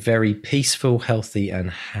a very peaceful, healthy,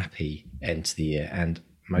 and happy end to the year. And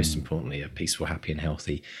most importantly, a peaceful, happy, and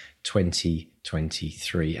healthy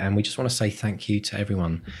 2023. And we just want to say thank you to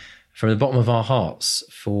everyone from the bottom of our hearts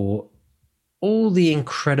for all the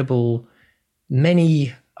incredible,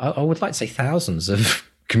 many, I would like to say thousands of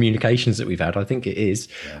communications that we've had. I think it is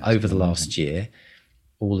over the last year.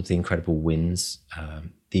 All of the incredible wins,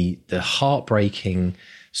 the heartbreaking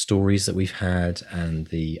stories that we've had, and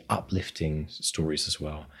the uplifting stories as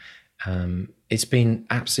well. It's been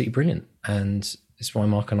absolutely brilliant. And it's why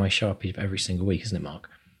Mark and I show up every single week, isn't it, Mark?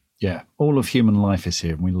 Yeah, all of human life is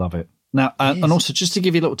here and we love it. Now, and also just to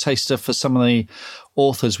give you a little taster for some of the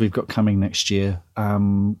authors we've got coming next year,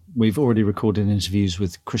 we've already recorded interviews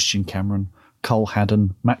with Christian Cameron, Cole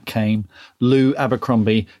Haddon, Matt Cain, Lou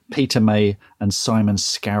Abercrombie, Peter May, and Simon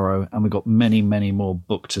Scarrow. And we've got many, many more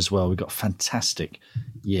booked as well. We've got a fantastic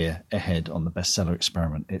year ahead on the Bestseller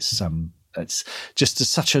Experiment. It's just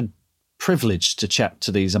such a privilege to chat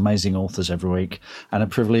to these amazing authors every week, and a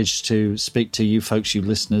privilege to speak to you folks, you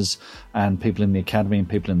listeners, and people in the Academy and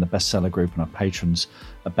people in the Bestseller Group and our patrons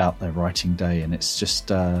about their writing day. And it's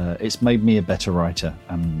just it's made me a better writer,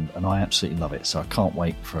 and I absolutely love it. So I can't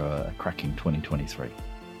wait for a cracking 2023.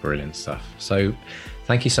 Brilliant stuff. So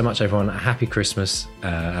thank you so much, everyone. A happy Christmas,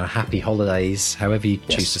 happy holidays, however you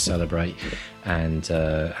choose to celebrate, and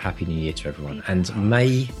happy New Year to everyone. And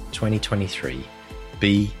May 2023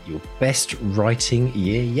 be your best writing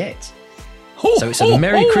year yet. So it's a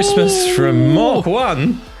Merry Christmas from Mark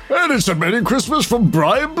 1. And it's a Merry Christmas from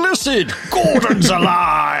Brian Blessed. Gordon's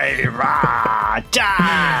alive!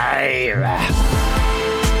 Die!